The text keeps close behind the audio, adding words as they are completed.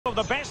of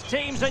the best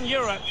teams in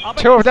Europe.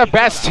 Two of the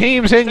best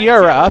teams in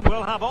Europe.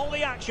 We'll have all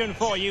the action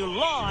for you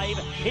live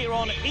here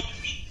on. All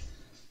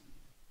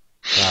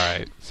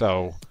right,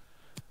 so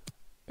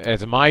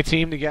it's my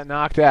team to get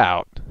knocked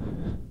out.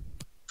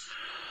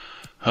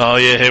 Oh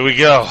yeah, here we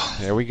go.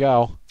 Here we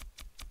go.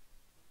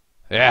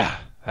 Yeah,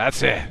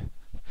 that's it.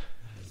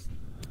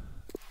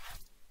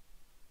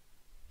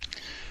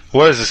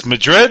 What is this,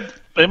 Madrid?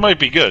 They might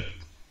be good.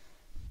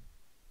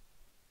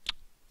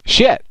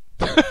 Shit.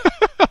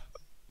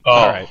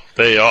 Oh, right.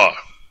 They are.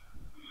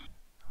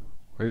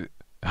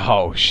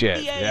 Oh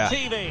shit! Yeah.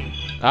 TV.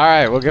 All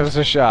right, we'll give this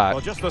a shot.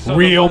 Well, just the sort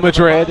Real of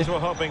Madrid. we're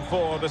hoping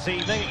for this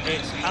evening.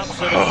 It's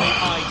absolutely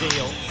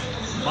ideal.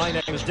 My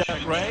name is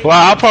Derek Ray. Well,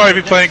 I'll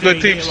probably be playing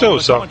good teams too,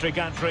 so you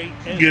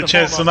get a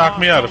chance to knock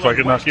me out if I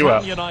can knock you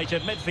out.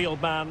 United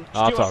midfield man,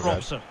 Oh, it's all Stuart good.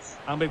 Robson.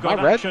 And we've got Am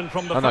I red? action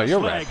from the Oh, no, first you're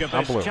leg red. of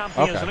I'm this blue.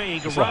 Champions Okay.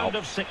 League This'll round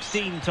help. of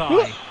 16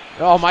 tie.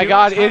 Oh my Stuart,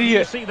 God, how do you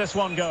idiot! see this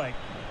one going?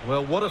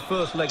 Well, what a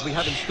first leg we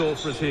have in store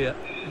for us here.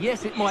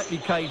 Yes, it might be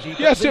cagey. But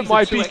Yes, it these are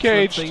might two be excellent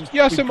caged. teams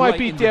Yes, with it might great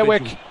be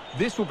Derwick. individuals.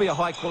 This will be a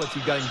high-quality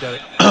game,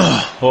 Derek.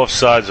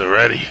 Offsides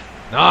already.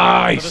 The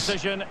Nice.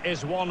 decision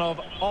is one of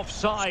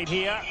offside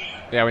here.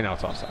 Yeah, we know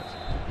it's offside.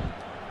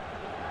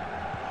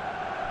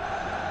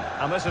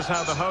 And this is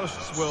how the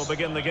hosts will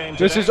begin the game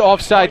This today. is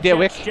offside,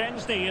 Derwick.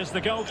 Szczęsny is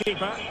the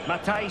goalkeeper.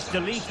 Matthijs de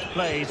Ligt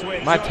plays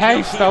with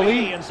Matthijs de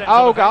Ligt. in centre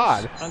Oh, defence.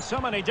 God. And so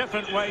many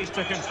different ways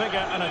to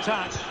configure an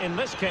attack. In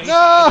this case,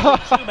 No!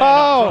 it's 2 men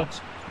up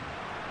front.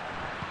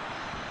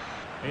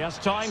 He has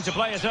time to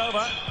play it over.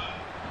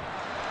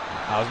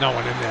 Oh, there's no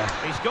one in there.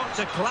 He's got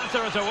to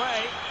clatter it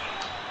away.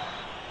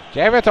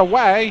 Gave it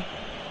away.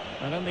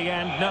 And in the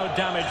end, no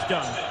damage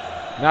done.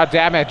 No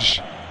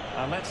damage.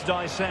 And let's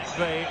dissect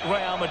the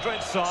Real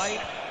Madrid side.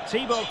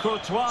 Thibaut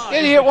Courtois.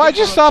 Idiot, why'd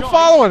you stop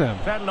following him?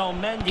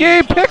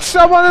 He picked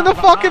someone in the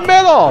fucking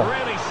middle.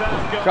 Really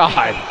sound goalkeeping.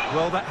 God.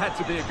 Well, that had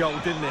to be a goal,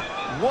 didn't it?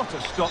 What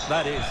a stop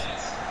that is.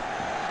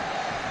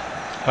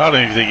 I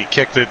don't even think he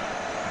kicked it.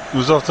 It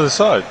was off to the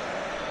side.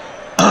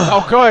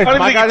 Oh, good. I don't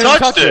My think guy he didn't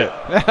touched touch it.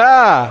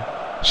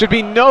 Yeah. Should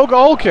be no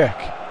goal kick.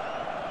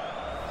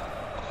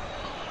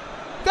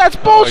 That's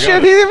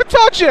bullshit. He didn't even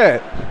touch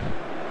it.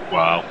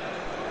 Wow.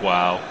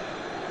 Wow.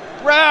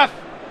 Ref.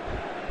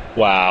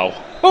 Wow.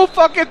 Who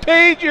fucking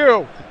paid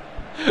you?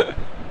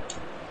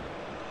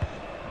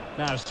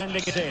 Now sending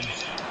it in.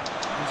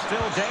 And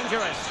still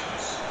dangerous.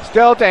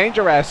 Still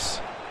dangerous.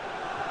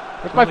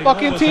 With my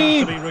fucking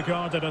team. To be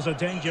regarded as a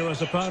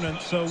dangerous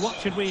opponent. So what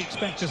should we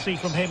expect to see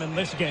from him in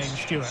this game,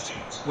 Stuart?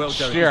 Well,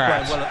 Derek, Stuart.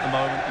 he's playing well at the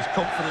moment. He's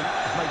confident.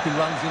 He's making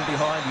runs in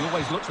behind. He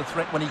always looks a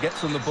threat when he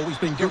gets on the ball. He's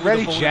been good Get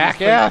ready, with the ball at his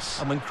feet. jackass.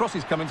 And when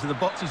crosses come into the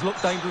box, he's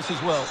looked dangerous as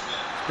well.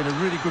 It's been a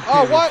really good Oh,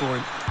 period what? for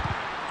him.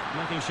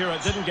 Making sure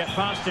it didn't get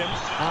past him.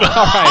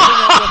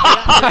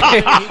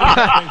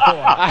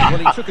 Well,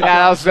 he took a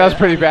Yeah, chance that was there,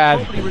 pretty and he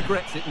bad. Probably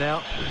regrets it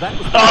now. That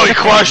was Oh, he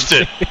crushed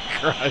it.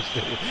 Crushed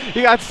it.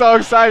 He got so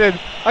excited.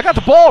 I got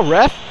the ball,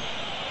 ref.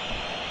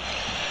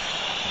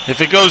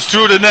 If it goes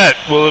through the net,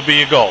 will it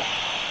be a goal?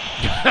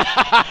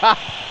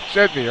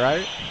 Should be,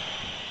 right?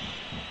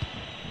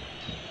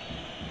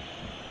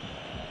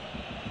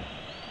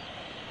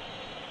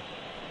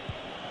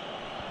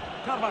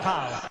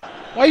 Carvajal.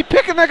 Why are you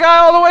picking the guy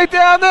all the way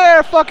down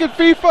there, fucking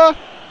FIFA?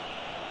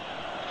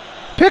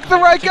 Pick the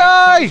right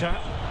guy!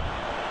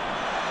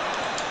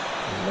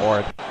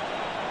 Lord.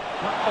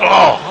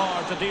 Oh.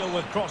 Hard to deal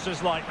with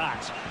crosses like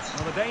that.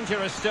 Well, the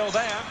danger is still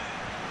there.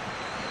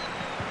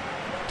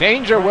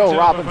 Danger, Right Will over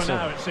Robinson. For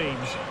now, it seems.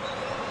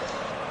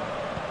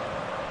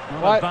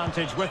 Not What?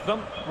 advantage with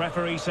them.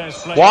 Referee says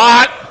play.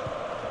 What?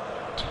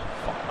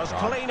 As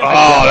clean as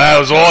Oh, that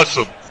was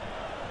awesome.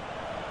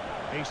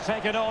 He's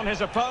taken on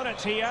his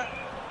opponent here.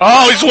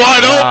 Oh, he's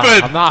wide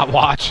I'm open. not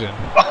watching.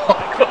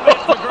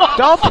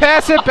 Don't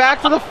pass it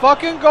back to the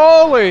fucking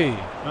goalie.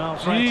 Well,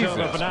 right Jesus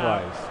over for now.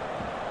 Christ.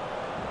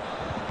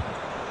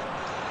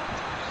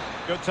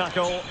 Good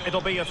tackle. It'll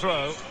be a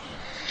throw.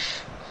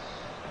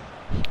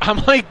 I'm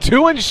like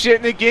doing shit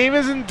and the game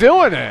isn't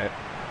doing it.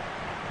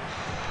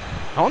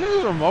 I wonder if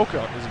his remote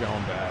is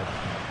going bad.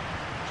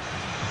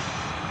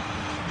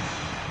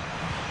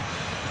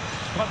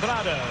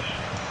 Quadrado.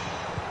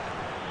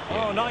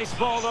 Oh, nice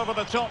ball over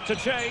the top to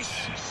chase.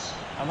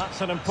 And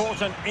that's an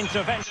important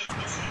intervention.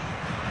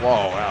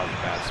 Whoa, that was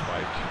a bad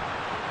spike.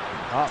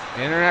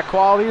 Oh, internet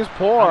quality is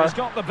poor. And he's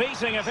got the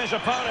beating of his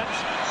opponent.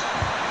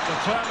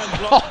 Determined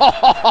block.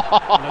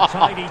 And a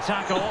tidy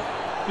tackle.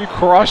 You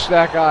crushed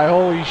that guy,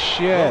 holy Well,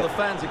 shit. the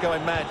fans are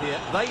going mad here.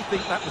 They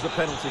think that was a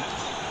penalty.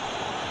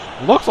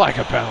 Looks like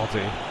a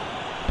penalty.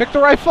 Pick the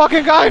right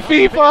fucking guy,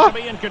 Appears to FIFA.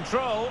 be in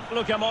control.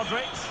 Luka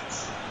Modric.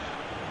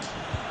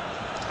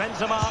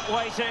 Benzema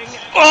waiting.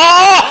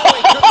 Oh! Oh,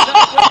 he couldn't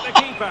outwit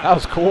the keeper. That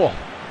was cool.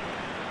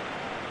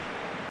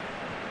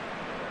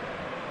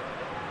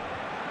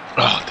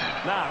 Oh, damn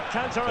it. Now,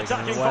 counter-attacking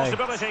Taking it away.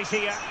 possibilities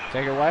here.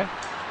 Take it away.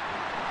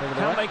 Take it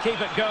Can away. they keep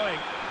it going?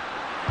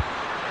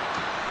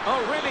 Oh,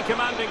 really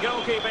commanding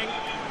goalkeeping.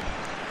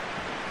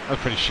 That was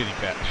a pretty shitty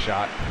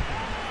shot.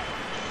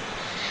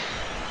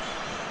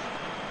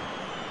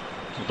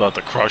 About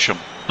to crush him.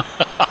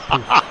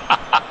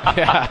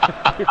 Yeah,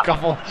 a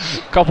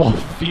couple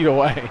of feet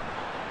away.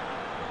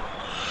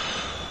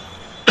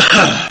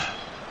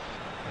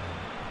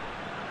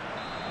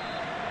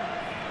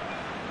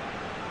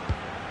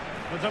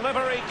 The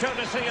delivery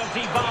courtesy of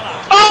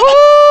Dybala. Oh!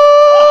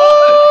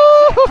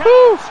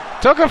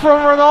 Took it from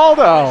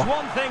Ronaldo. It's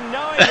one thing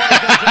knowing what he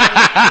can do,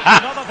 it's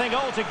another thing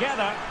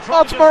altogether.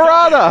 Oh, it's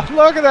Morata.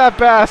 Look at that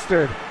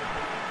bastard.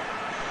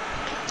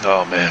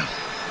 Oh, man.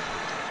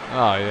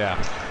 Oh, yeah.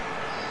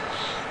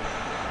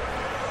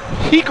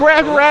 He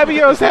grabbed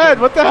Rabiot's head.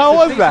 What the hell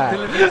was that?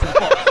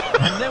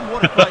 And then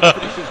what a great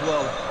finish as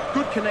well.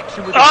 Good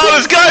connection with the Oh,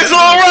 this guy's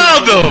all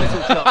around him.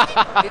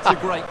 It's a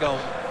great goal.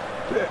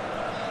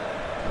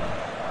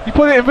 He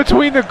put it in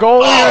between the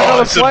goalie and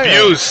another it's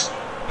player. Abuse.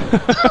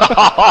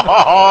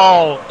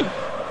 Oh.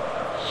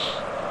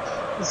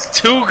 There's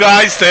two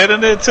guys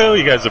standing there, too.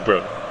 You guys are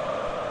brilliant.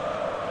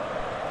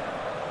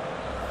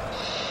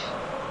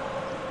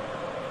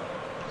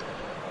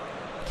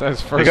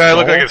 The guy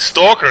looked like a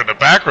stalker in the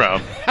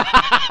background.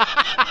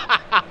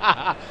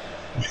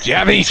 Do you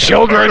have any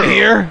children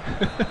here?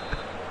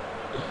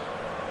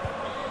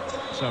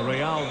 So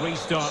Real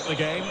restart the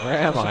game. Where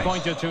am I?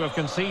 Disappointed to have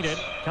conceded.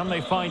 Can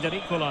they find an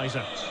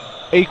equaliser?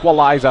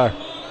 Equalizer.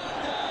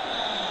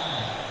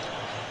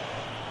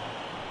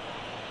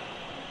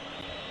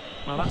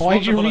 Well, that's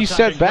Why'd you wonderful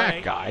reset attacking back,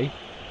 play. guy?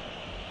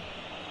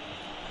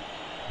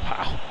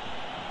 Wow.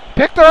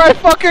 Pick the right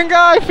fucking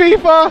guy,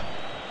 FIFA!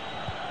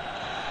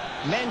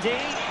 Mendy,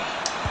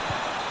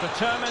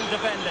 determined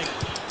defending.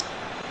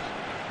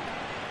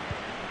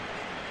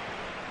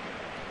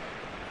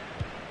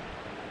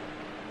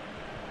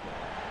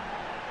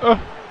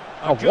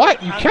 Oh,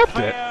 what? You kept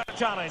it?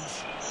 Challenge.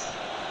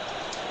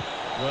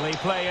 Will he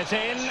play it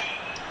in?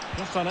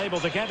 Just unable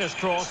to get his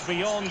cross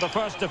beyond the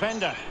first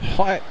defender.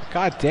 What?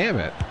 God damn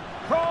it.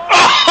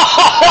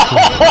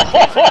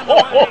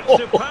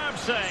 Superb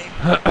save.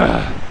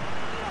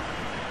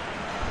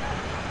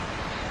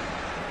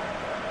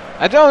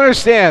 I don't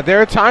understand. There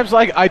are times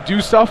like I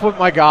do stuff with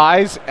my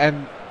guys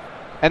and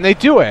they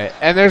do it.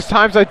 And there's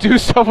times I do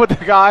stuff with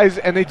the guys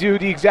and they do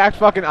the exact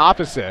fucking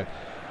opposite.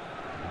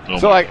 Oh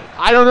so like,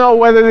 I don't know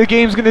whether the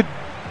game's gonna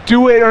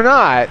do it or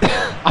not.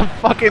 I'm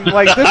fucking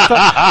like this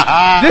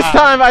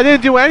time I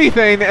didn't do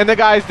anything and the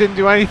guys didn't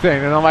do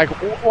anything and I'm like,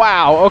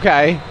 wow,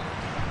 okay.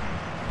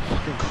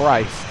 Fucking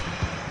Christ.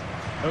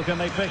 Who can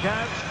they pick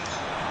out?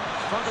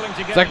 Struggling to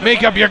get It's like,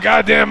 make up your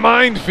goddamn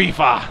mind,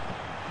 FIFA.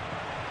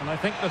 And I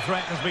think the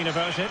threat has been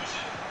averted.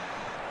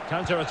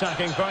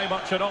 Counter-attacking very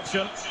much an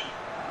option.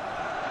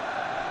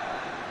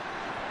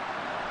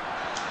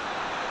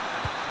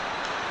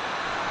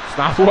 It's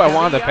not who I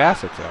wanted to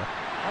pass it to.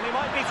 And he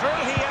might be through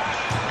here.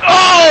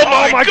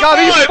 Oh my God,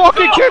 are you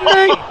fucking kidding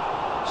me?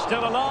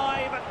 Still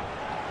alive.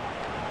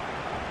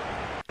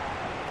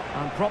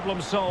 And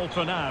problem solved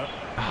for now.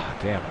 Oh,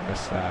 damn, I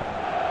missed that.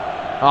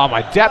 Oh,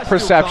 my depth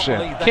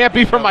perception. Can't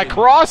be from my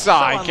cross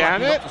eye,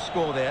 can it? To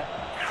score there.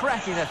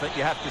 Cracking effort,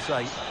 you have to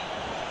say.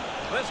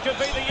 This could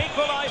be the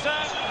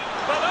equaliser.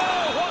 But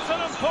oh, what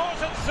an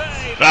important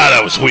save. Ah,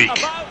 that was weak.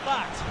 About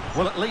that.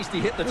 Well, at least he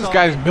hit the This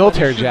target, guy's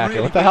military but he should jacket.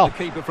 really What the beat hell? The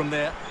keeper from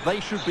there. They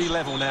should be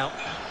level now.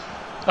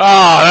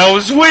 Ah, that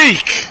was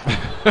weak.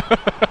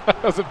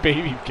 That was a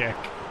baby kick.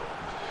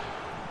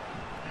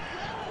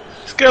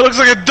 This guy looks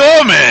like a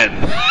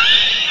doorman.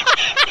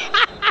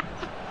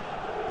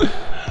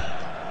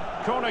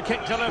 Corner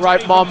kick delivery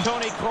Right, Mom. from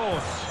Toni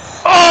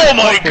Kroos. Oh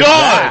my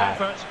God.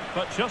 Effort,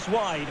 but just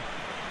wide.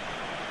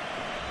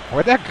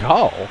 Where'd that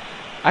go?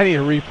 I need a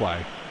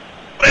replay.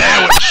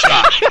 Man, what a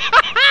shot.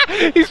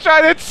 He's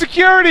trying to hit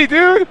security,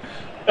 dude.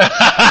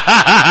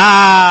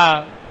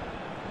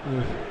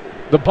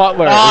 The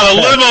butler. Oh,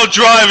 the limo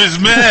drive is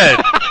mad.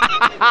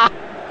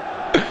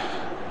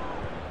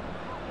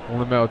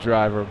 Limo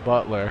driver,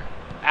 butler.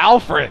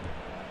 Alfred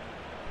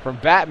from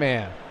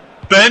Batman.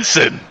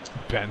 Benson.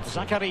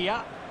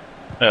 Zakaria.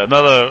 Yeah,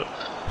 another.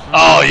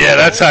 Oh, yeah,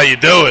 that's how you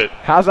do it.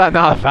 How's that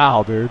not a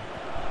foul, dude?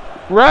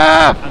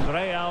 Ref! And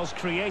Real's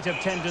creative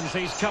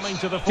tendencies coming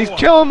to the fore. He's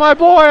killing my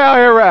boy out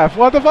here, ref.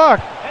 What the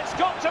fuck? It's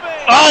got to be.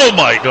 Oh,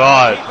 my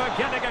God. Keeper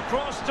getting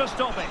across to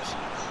stop it.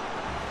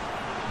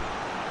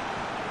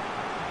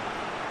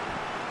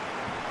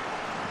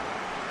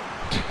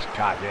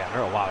 God damn,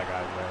 there are a lot of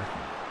guys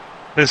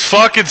there. It's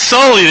fucking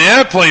Sully, the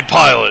airplane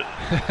pilot.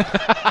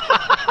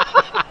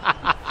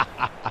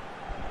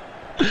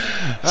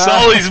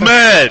 Sully's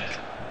mad.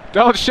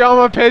 Don't show him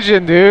a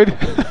pigeon, dude. Do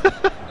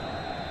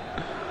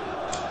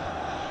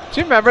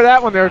you remember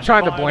that when they were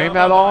trying to blame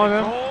that all on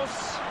him?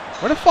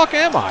 Where the fuck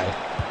am I?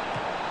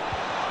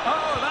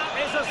 Oh, that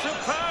is a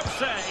superb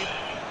save.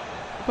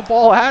 Get the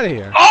ball out of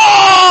here.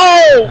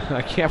 Oh!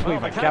 I can't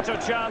believe Well, I the kept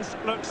counter it. chance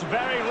looks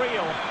very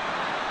real.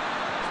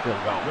 Still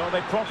going. Will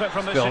they profit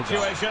from this Still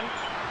situation?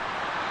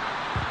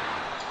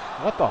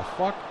 What the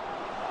fuck?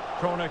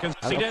 Corner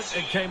conceded.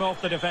 It came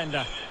off the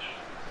defender.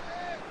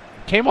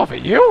 Came off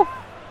at you?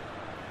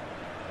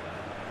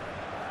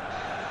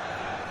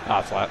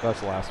 Oh, that's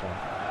the last one.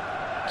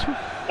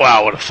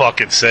 Wow, what a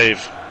fucking save.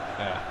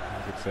 Yeah.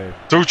 Good save.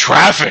 Through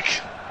traffic.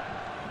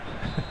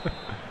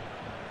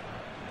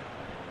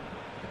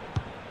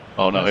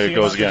 Oh no, here it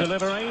goes again.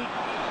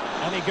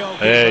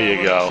 There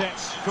you go.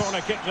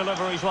 Corner kick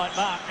deliveries like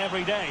that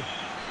every day.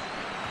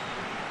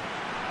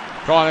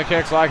 Corner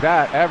kicks like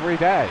that every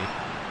day.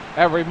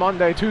 Every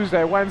Monday,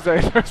 Tuesday,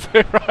 Wednesday,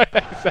 Thursday,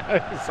 Friday,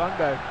 Saturday,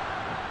 Sunday.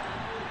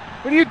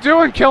 What are you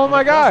doing killing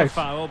my guys?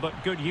 Foul, but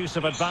good use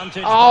of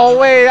advantage. Oh,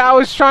 wait, I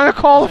was trying to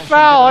call a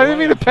foul. I didn't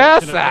mean to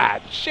pass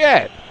that.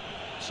 Shit.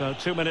 So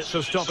 2 minutes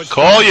of stoppage.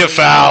 Call your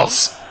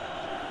fouls.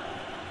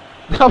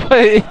 No,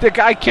 but the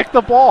guy kicked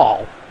the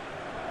ball.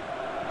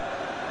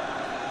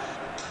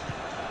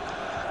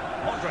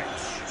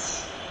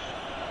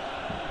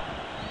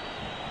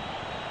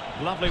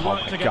 Lovely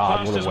work to get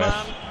past his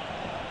man.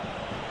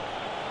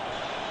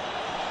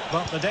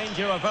 But the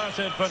danger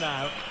averted for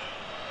now.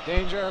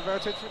 Danger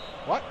averted for...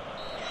 What?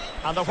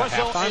 And the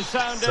whistle is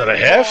sounded. Is that a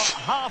half?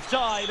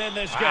 Half-time in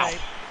this game.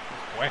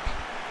 Quick.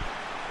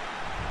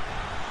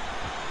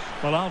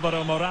 Well,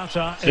 Alvaro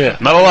Morata... Yeah,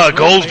 not a lot of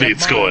goals being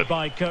scored.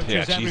 By coaches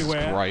Jesus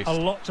everywhere. Christ. A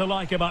lot to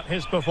like about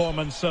his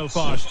performance so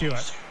far,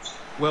 Stuart.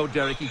 Well,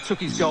 Derek, he took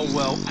his goal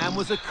well and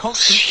was a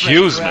constant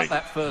threat throughout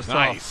that first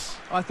half.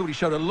 I thought he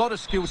showed a lot of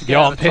skill to get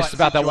out of I'm pissed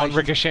about that one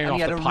ricocheting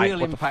ricocheting off the pipe.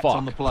 What the fuck?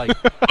 On the play.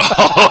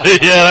 Oh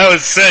yeah, that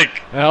was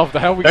sick. The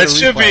hell we that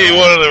should be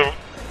one of the...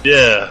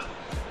 Yeah.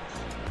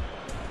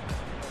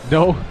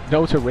 No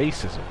to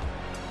racism.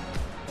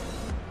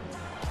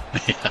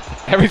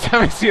 Every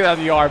time I see that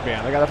on the R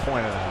band, I gotta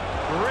point it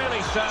out.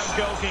 Really sound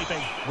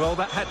goalkeeping. Well,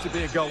 that had to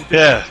be a goal.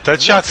 Yeah, that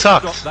shot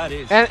sucked.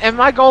 And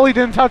my goalie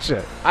didn't touch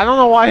it. I don't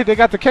know why they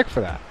got the kick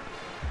for that.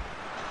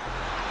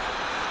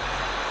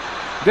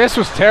 This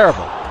was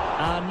terrible.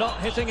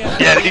 Not hitting it.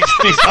 Yeah,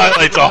 these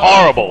highlights are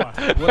horrible.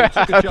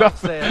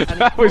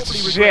 That was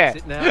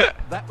shit.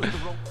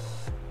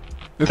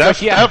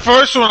 That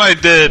first one I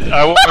did,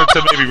 I wanted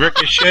to maybe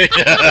ricochet.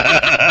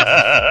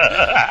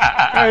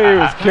 He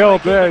was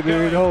killed there,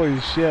 dude.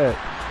 Holy shit.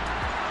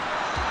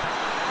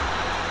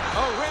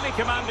 Oh, really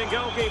commanding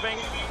goalkeeping.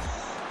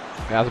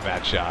 That was a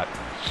bad shot.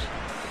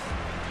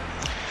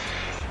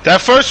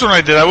 That first one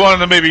I did, I wanted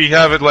to maybe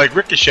have it like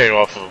ricochet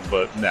off of him,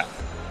 but no.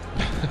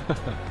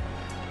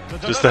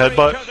 Just the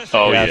headbutt?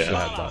 Oh, yeah. The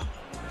headbutt.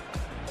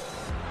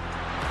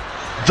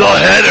 The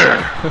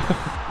header!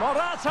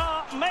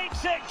 Morata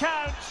makes it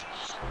count.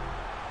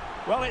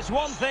 Well, it's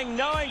one thing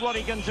knowing what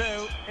he can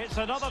do. It's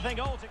another thing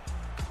altogether.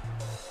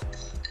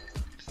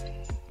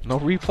 No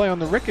replay on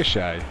the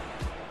ricochet.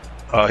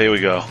 Oh, here we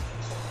go.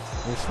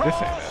 This ain't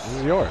it. This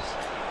is yours.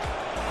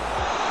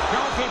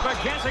 Goalkeeper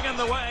getting in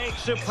the way.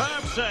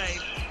 Superb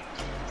save.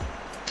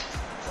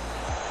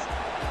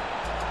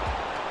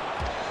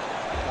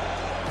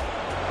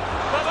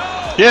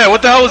 Yeah,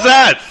 what the hell was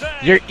that?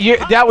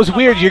 That was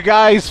weird. Your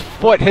guy's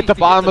foot hit the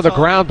bottom of the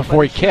ground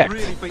before he kicked.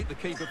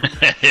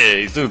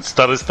 He's doing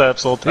stutter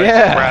steps all types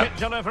Yeah. of crap.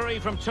 Delivery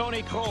from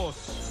Tony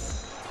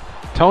Kroos.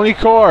 Tony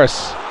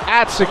Kroos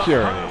at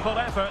security. Powerful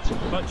effort,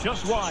 but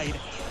just wide.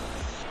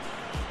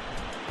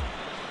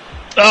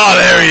 Oh,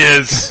 there he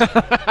is. It's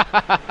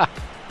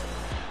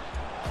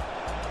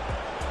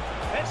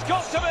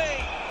got to be.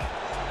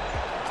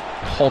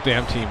 Whole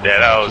damn team. Yeah,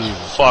 that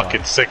was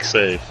fucking sick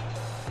save.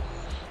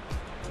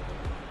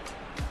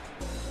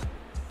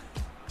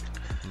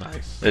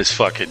 Nice. This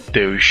fucking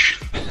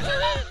douche. All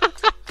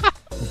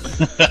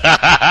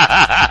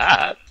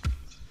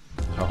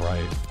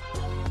right.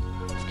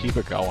 Let's keep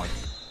it going.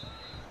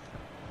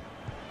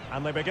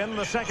 And they begin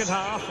the second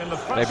half in the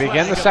first They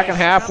begin the leg second of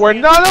half this where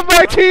none of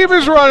my team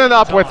is running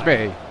up with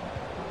me.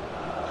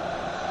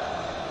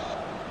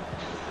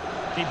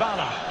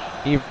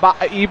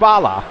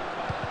 Ibala.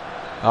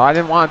 Oh, I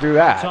didn't want to do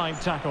that. Time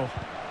tackle.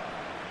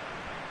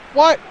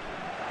 What?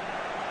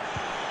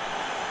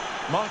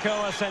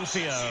 Marco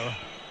Asensio.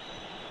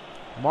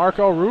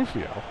 Marco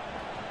Rufio.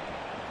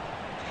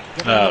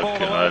 Oh,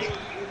 God.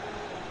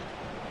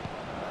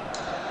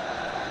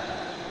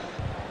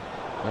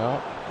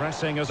 No.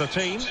 Pressing as a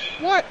team.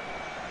 What?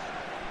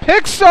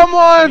 Pick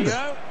someone!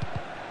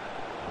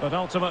 But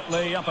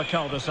ultimately up a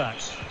cul-de-sac.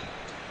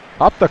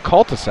 Up the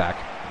cul-de-sac.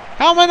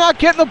 How am I not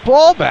getting the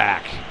ball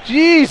back?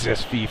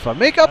 Jesus, FIFA.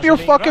 Make up your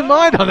fucking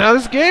mind on how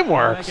this game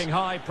works. Making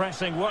high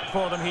pressing work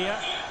for them here.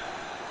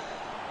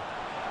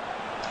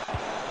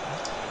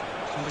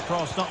 And the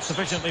cross not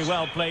sufficiently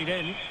well played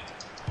in.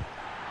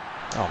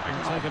 Oh my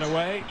God. Taken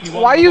away.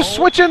 Why are you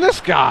switching this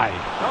guy?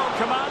 Oh,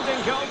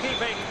 commanding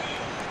goalkeeping.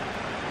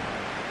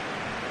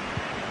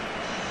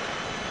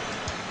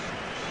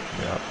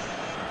 Yep.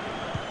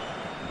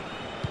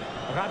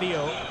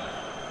 Rabiot.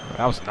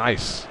 That was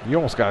nice. You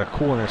almost got a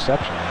cool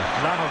interception there.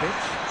 Vlahovic.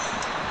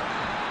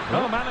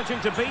 Oh,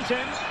 managing to beat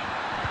him.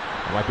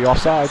 Might be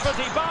offsides. That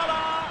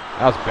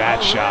was a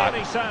bad shot.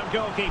 Really sound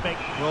goalkeeping.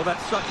 Well,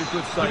 that's such a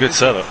good save. A good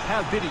setup.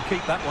 How did he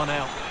keep that one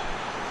out?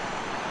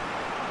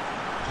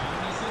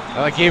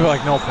 I gave it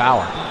like no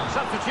power.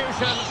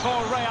 Substitution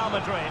for Real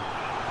Madrid.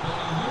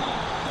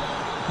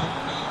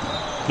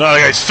 No, that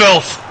guy's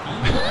filth.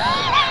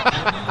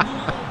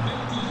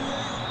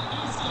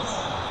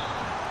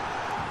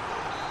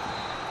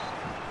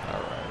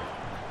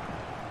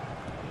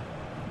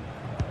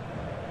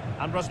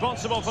 And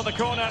responsible for the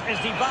corner is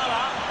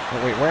Dybala.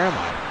 Oh, wait, where am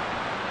I?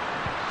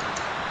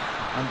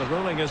 And the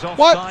ruling is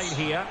offside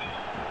here.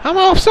 How am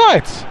I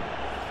offsides?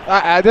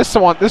 This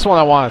one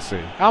I want to see.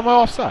 How am I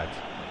offsides?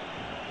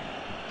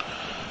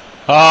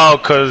 Oh,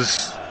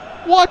 because...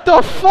 What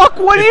the fuck?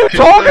 What are you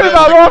talking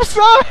about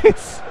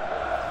offsides?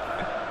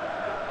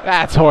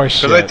 That's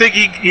horseshit. Because I think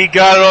he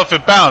got it off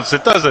and bounced.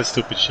 It does that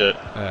stupid shit.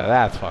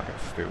 That's fucking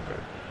stupid.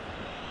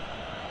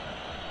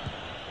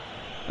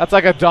 That's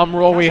like a dumb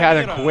rule we had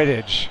in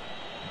Quidditch.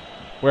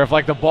 Where if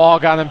like the ball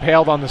got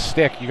impaled on the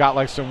stick, you got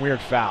like some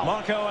weird foul.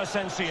 Marco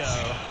Asensio.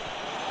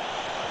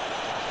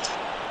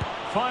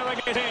 Firing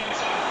it in.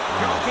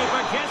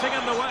 Goalkeeper getting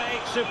in the way.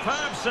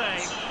 Superb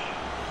save.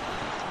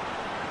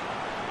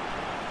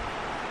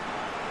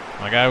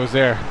 My guy was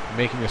there,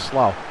 making it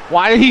slow.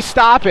 Why did he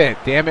stop it?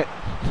 Damn it.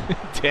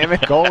 Damn it,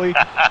 goalie.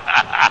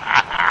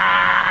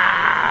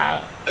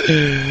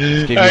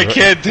 I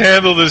can't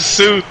handle the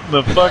suit and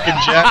the fucking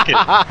jacket.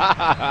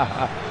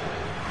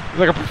 He's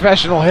like a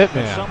professional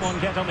hitman. Someone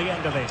get on the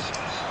end of this.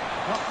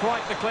 Not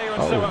quite the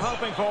clearance they were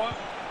hoping for.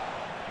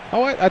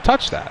 Oh, I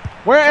touched that.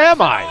 Where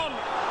am I?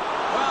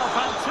 Well,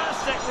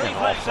 fantastic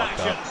reflex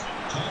action.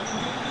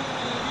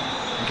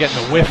 I'm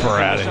getting the whiffer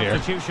out of here.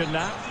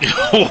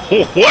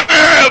 Where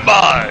am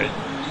I?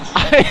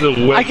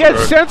 I get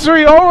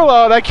sensory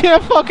overload. I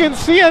can't fucking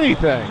see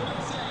anything.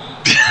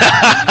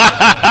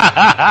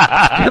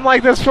 It's been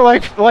like this for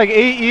like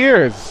 8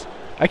 years.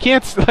 I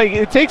can't, like,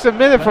 it takes a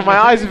minute for my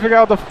eyes to figure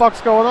out what the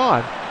fuck's going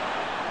on.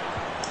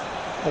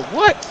 Oh,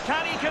 what?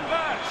 Can he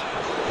convert?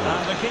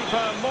 And the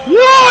keeper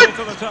more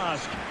to the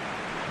task.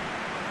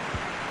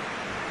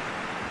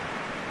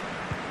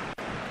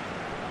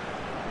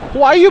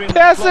 Why are you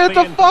passing it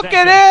to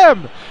fucking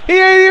him? He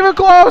ain't even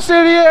close,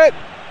 idiot.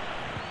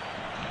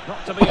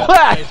 Not to be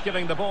otherwise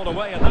giving the ball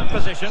away in that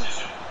position.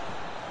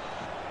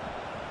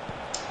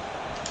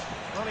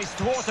 Well, he's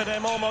thwarted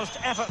him almost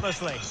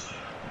effortlessly.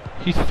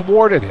 He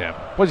thwarted him.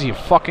 Was he a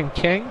fucking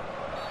king?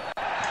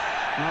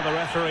 Now the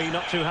referee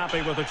not too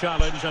happy with the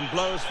challenge and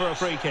blows for a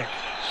free kick.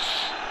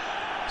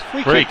 This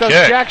free kick does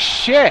jack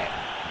shit.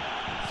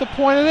 What's the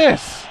point of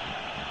this?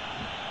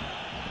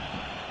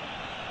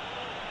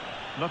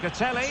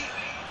 Locatelli.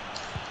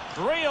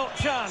 Real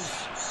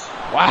chance.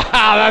 Wow,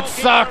 that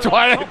sucked.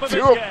 Why did it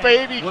do a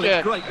baby kick? Well,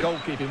 it's great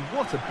goalkeeping.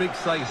 What a big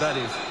save that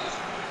is.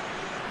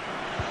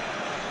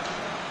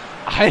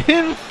 I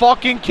didn't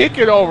fucking kick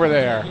it over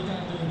there.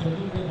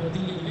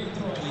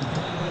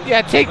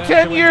 Yeah, take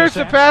 10 years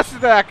to pass to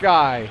that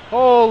guy.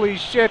 Holy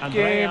shit,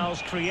 game.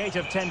 Real's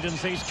creative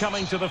tendencies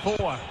coming to the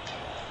fore.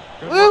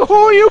 Who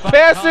are you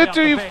passing it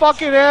to, you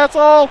fucking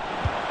asshole?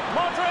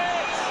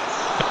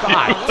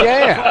 God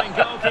damn.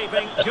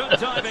 Good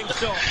diving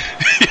stop.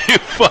 You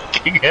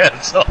fucking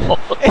asshole.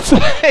 It's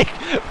like,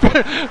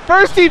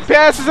 first he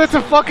passes it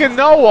to fucking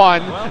no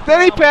one,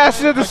 then he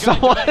passes it to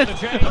someone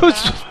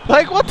who's just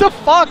like, what the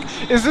fuck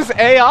is this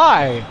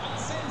AI?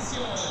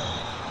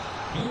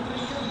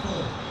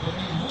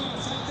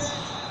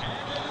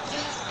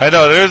 I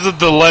know, there's a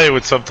delay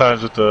with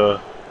sometimes with the...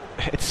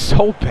 It's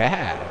so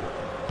bad.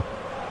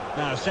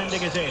 Now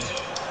sending it in.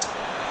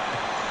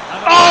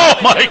 Oh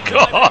my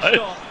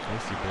god!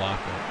 He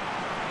blocked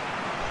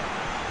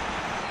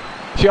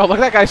it. Yo, look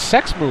at that guy's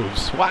sex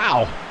moves.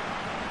 Wow.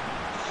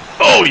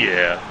 Oh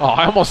yeah. Oh,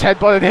 I almost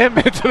headbutted him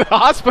into the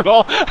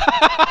hospital.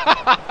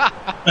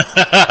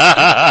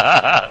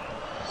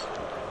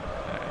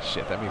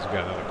 Shit, that means we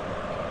got another.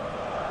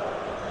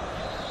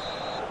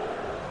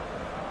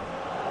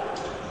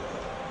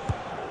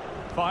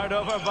 Fired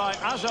over by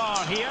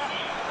Azar here.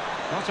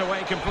 Not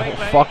away completely.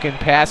 Oh, fucking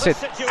pass it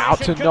out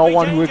to no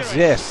one who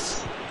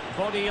exists.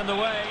 Body in the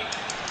way.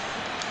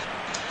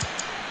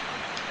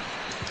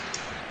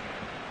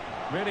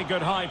 Really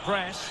good high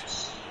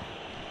press.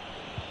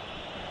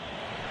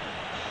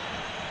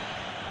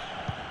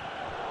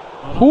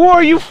 Who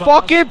are you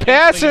fucking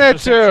passing it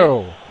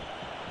to?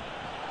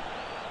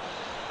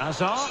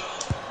 Azar.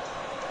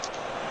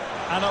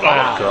 And a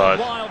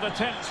wild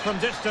attempts from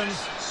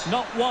distance.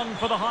 Not one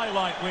for the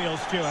highlight reel,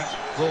 Stuart.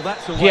 Well,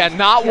 that's a yeah,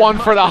 not one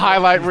for the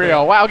highlight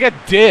reel. Wow, get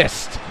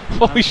dissed.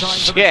 Holy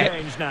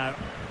shit.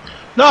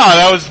 No,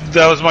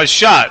 that was my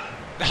shot.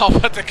 No,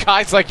 but the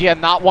guy's like, yeah,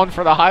 not one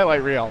for the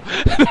highlight reel.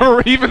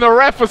 Even the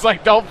ref was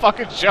like, don't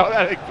fucking show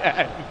that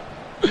again.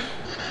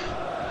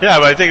 Yeah,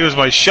 but I think it was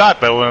my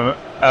shot that went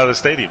out of the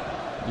stadium.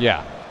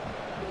 Yeah.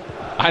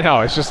 I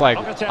know, it's just like,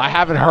 I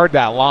haven't heard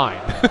that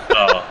line.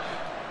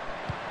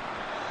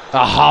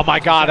 Oh my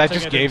god, I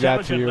just gave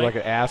that to you like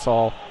an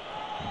asshole.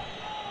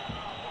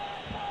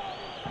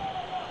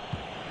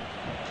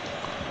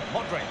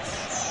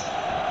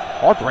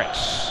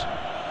 Modric.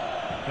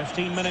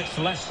 15 minutes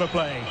left for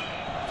play.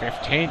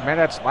 15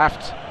 minutes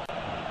left.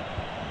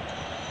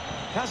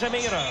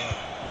 Casemiro.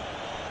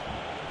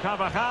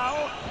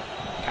 Carvajal.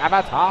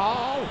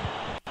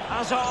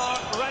 Azar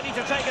ready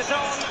to take it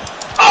on.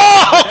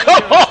 Oh,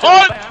 come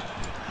on!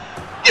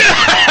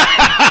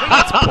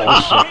 That's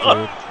bullshit,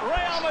 dude.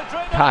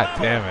 God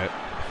damn it.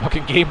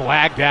 Fucking game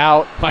lagged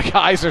out. My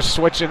guys are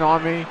switching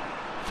on me.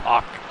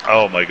 Fuck.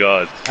 Oh my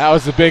God. That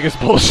was the biggest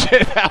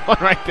bullshit. That one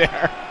right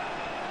there.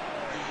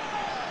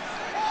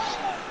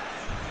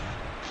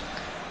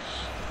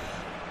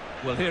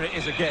 Well, here it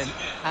is again.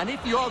 And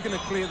if you are going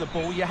to clear the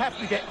ball, you have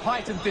to get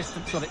height and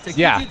distance on it.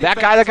 Yeah, that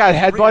guy that got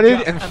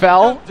headbutted and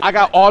fell, I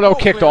got auto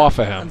kicked off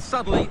of him.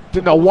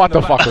 Didn't know what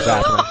the fuck was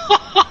happening.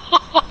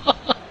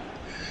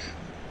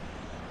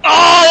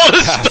 Oh,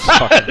 that's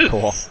fucking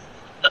cool.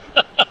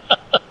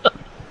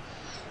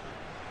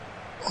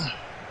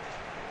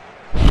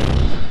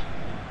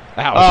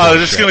 Oh, they're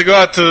just going to go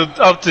out to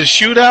up to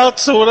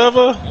shootouts or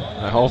whatever?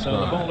 I hope so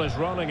not. The ball is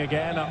rolling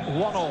again at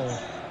 1-all.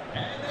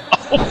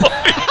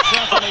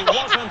 Certainly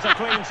wasn't a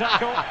clean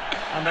tackle,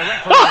 and the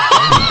referee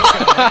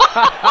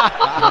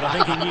but I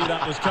think he knew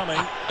that was coming.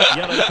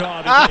 Yellow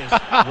card it is.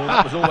 Well,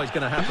 that was always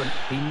going to happen.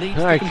 He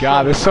needs My to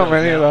God, there's so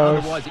many of those.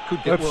 Otherwise it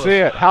could get Let's worse. see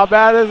it. How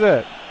bad is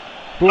it?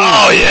 Boom.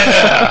 Oh,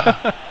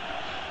 yeah!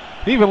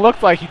 He even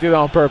looked like he did it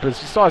on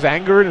purpose. You saw his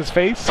anger in his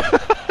face.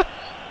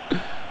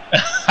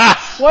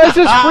 What is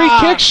this free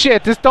kick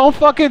shit? This don't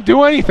fucking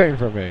do anything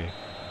for me.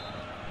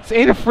 This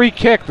ain't a free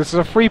kick. This is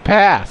a free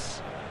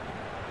pass.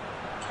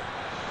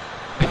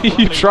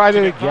 You tried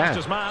it again.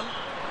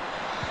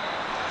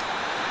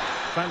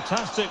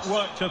 Fantastic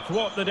work to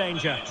thwart the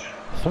danger.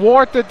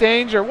 Thwart the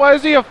danger. What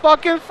is he, a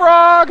fucking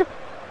frog?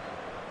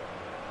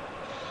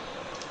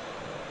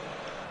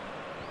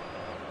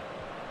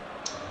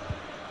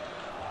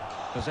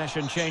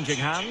 Possession changing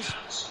hands.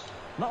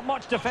 Not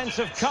much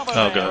defensive cover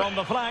there on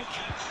the flank.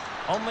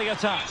 On the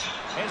attack.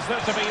 Is there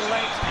to be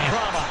late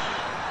drama?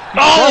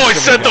 Oh, I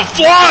sent the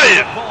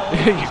flying!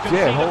 You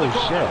did, holy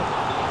shit.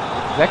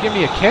 Does that give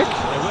me a kick?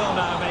 They will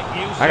now make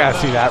use I gotta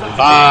see that.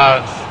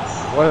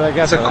 What did I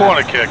get? It's a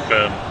corner kick,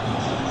 then.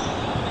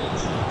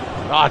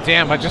 Oh,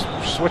 damn, I just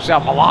switched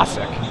out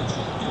Malasic.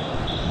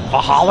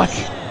 Valhalla?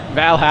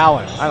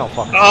 Valhalla. I don't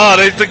fucking know. Oh,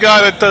 there's the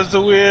guy that does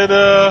the weird,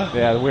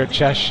 Yeah, the weird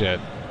chest shit.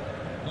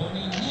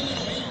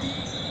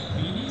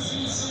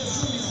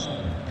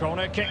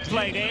 Corner kick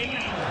played in.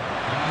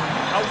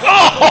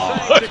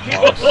 Oh,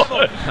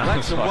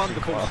 that's a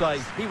wonderful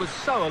save. He was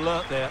so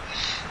alert there.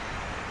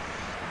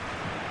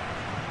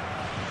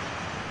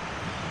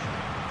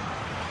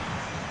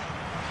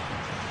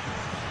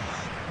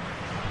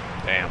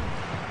 Damn.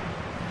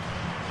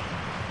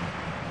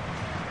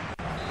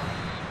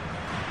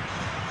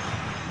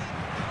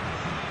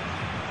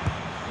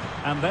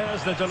 And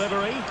there's the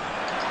delivery. And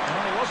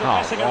he wasn't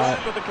messing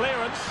around with the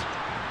clearance.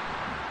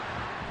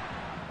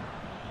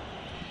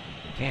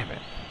 Damn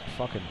it.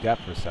 Fucking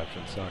depth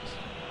reception sucks.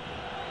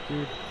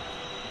 Dude.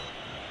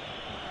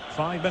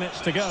 5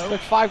 minutes to go.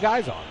 Like 5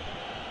 guys on.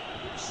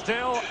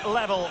 Still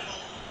level.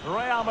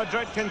 Real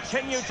Madrid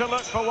continue to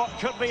look for what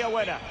could be a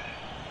winner.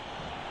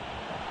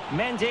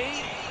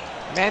 Mendy.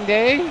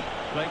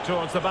 Played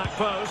towards the back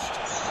post.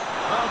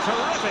 Well,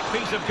 terrific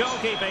piece of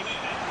goalkeeping.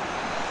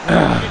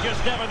 You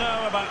just never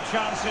know about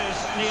chances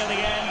near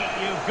the end.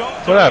 You've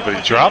got to. What happened?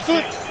 He dropped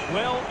it?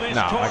 Will this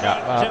No, I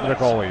got the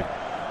goalie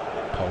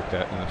poked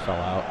it and it fell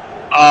out.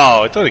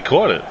 Oh, I thought he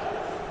caught it.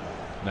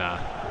 Nah.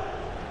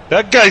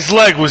 That guy's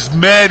leg was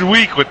mad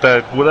weak with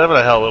that, whatever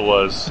the hell it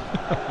was.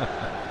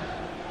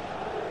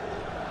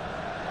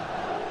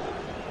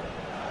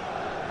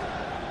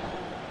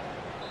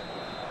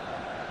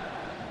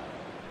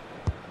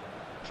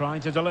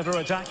 Trying to deliver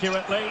it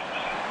accurately.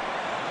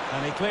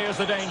 And he clears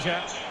the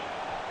danger.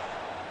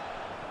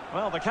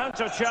 Well, the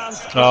counter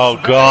chance. Oh,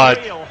 God.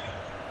 Real.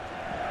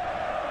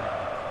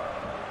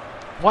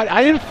 What?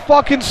 I didn't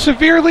fucking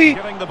severely...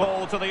 Giving the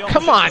ball to the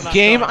Come on,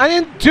 game. time. I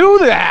didn't do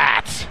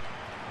that.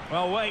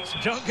 Well, wait.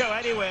 Don't go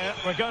anywhere.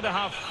 We're going to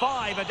have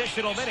 5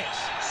 additional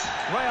minutes.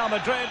 Real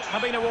Madrid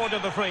have been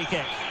awarded the free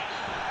kick.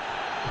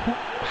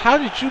 How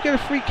did you get a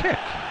free kick?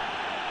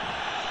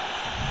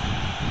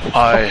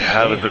 I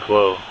haven't a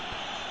clue.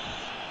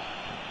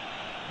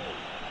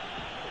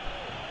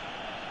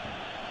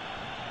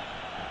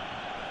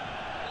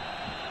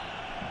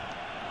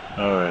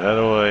 Alright, how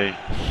do I...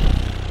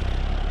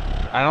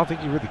 I don't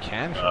think you really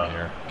can from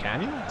here.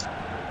 Can you?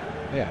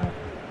 Yeah.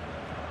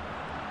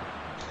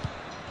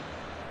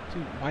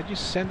 Dude, why'd you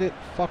send it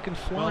fucking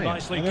flying? Well,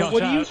 nicely and then cut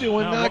what are you out.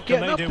 doing Now, not what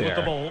can getting they up do there? with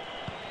the ball?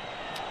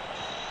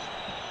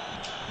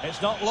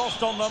 It's not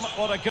lost on them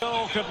what a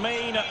goal could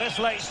mean at this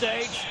late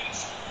stage.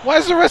 Why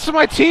is the rest of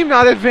my team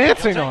not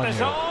advancing on This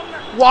you? on.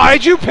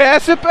 Why'd you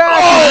pass it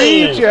back,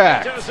 you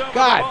reject? Goes over the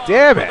God bar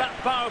damn with it. that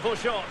powerful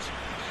shot.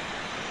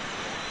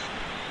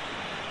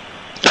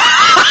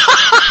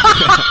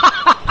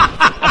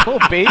 A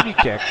little baby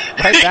kick.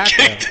 Right back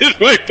there. Kicked it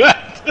right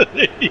back to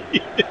me.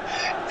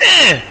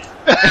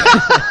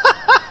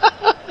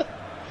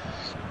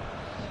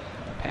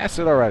 Pass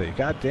it already.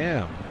 God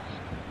damn.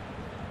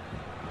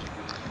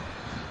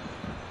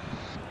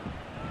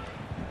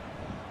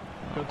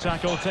 Good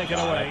tackle taken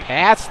away.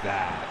 Pass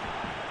that.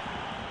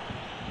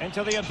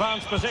 Into the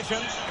advanced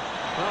position.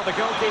 Well, the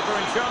goalkeeper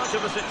in charge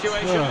of the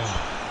situation.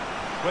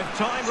 With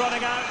time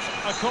running out,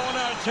 a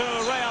corner to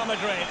Real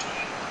Madrid.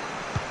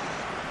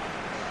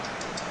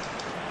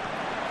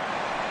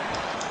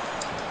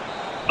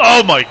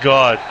 Oh my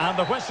God! And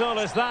the whistle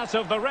is that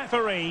of the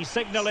referee,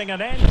 signalling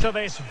an end to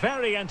this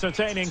very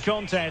entertaining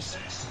contest.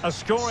 A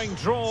scoring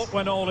draw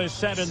when all is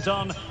said and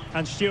done.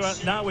 And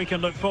Stuart, now we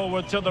can look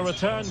forward to the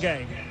return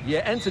game.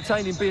 Yeah,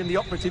 entertaining being the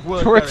operative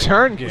word. The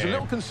return game. I was a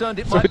little concerned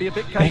it might be a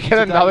bit they cagey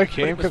get another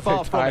today, game because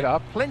they're tied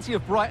up. Plenty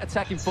of bright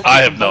attacking football.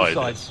 I have on no both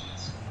idea. sides.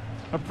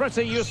 A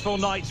pretty useful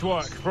night's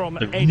work from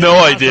I have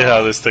no idea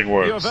how this thing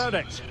Your works.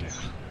 verdict.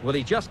 Well,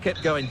 he just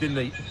kept going, didn't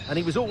he? And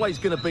he was always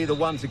going to be the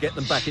one to get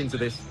them back into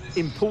this.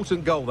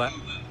 Important goal, that.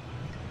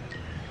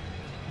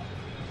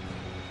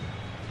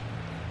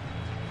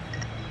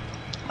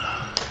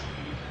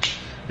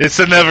 It's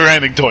a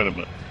never-ending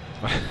tournament.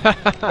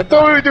 I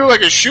thought we would do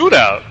like a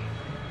shootout.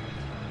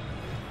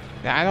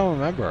 Yeah, I don't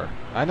remember.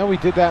 I know we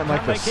did that in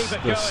like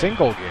the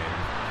single game.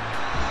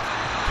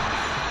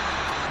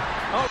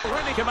 Oh,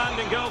 really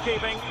commanding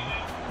goalkeeping.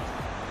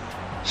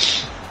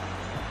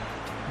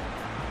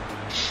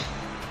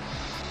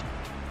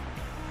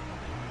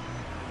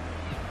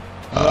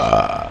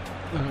 Oh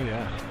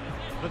yeah.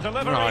 The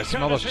delivery. Oh, I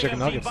smell those chicken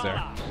nuggets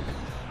there.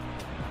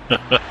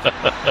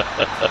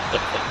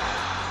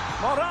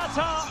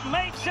 Morata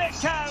makes it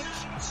count.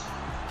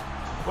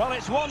 Well,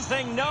 it's one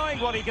thing knowing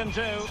what he can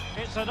do.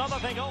 It's another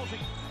thing altogether.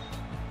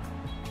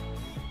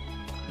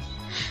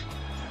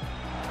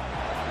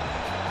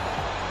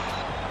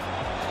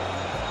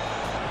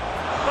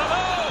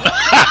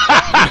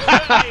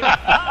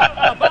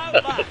 How about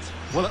that?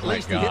 Well, at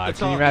least he hit the target.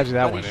 Can you imagine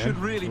that one, should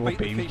man? really Little beat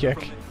the baby keeper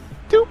kick. from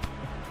Doop.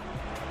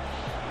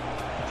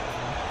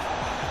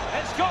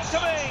 It's got to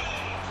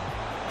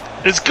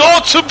be. It's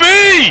got to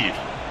be!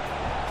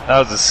 That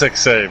was a sick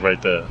save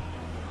right there.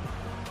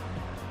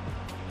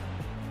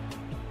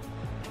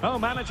 Oh,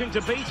 managing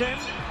to beat him.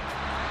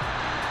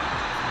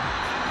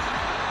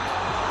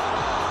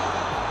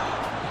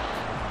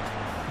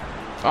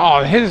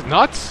 Oh, his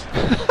nuts.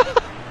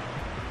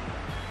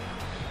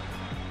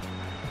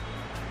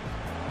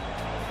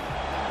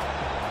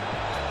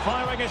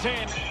 Firing it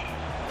in.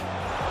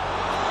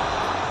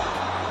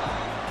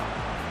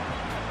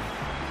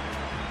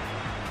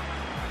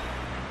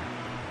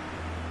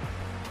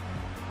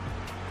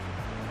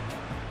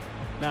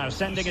 Now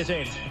sending it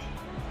in.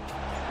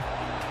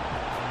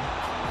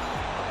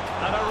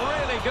 And a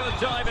really good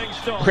diving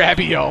stop.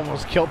 Rabiot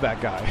almost killed that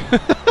guy.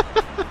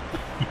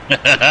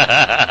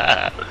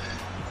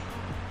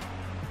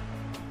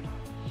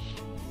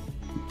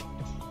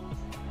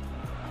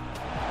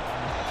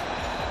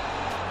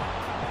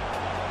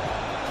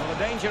 Well,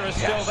 the danger is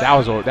still Yes,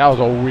 there. that was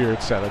a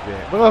weird setup game.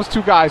 Look at those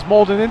two guys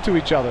molding into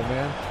each other,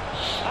 man.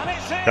 And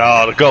it's in.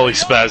 Oh, the goalie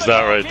spazzed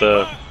out right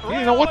there. He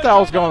didn't know what the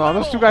hell's going on.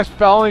 Those two guys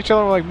fell on each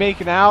other and were like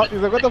making out.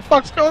 He's like, what the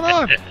fuck's going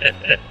on?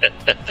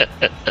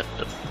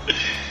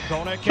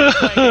 Corner kick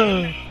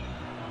taken.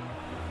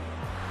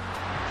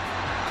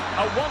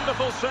 A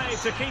wonderful save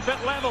to keep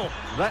it level.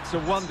 That's a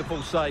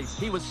wonderful save.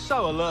 He was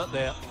so alert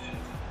there.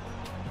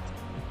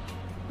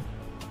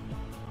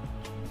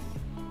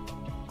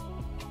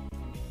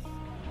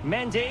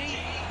 Mendy.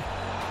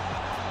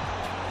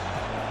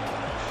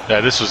 Yeah,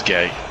 this was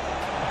gay.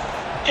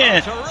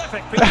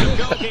 Terrific piece of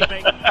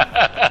goalkeeping.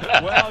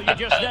 Well, you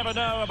just never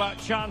know about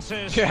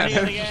chances Yeah,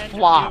 near they the just end.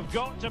 flop. You've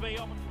got to be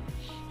on.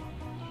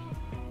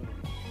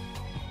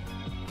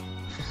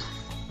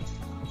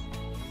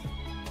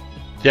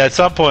 Yeah, at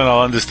some point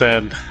I'll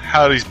understand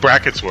how these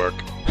brackets work.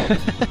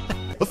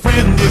 A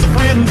friend is a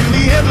friend to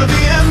the end of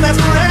the end, that's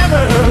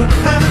forever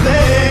and a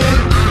day.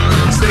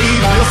 Stay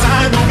by your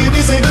side, don't give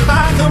me say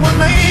goodbye, come with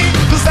me.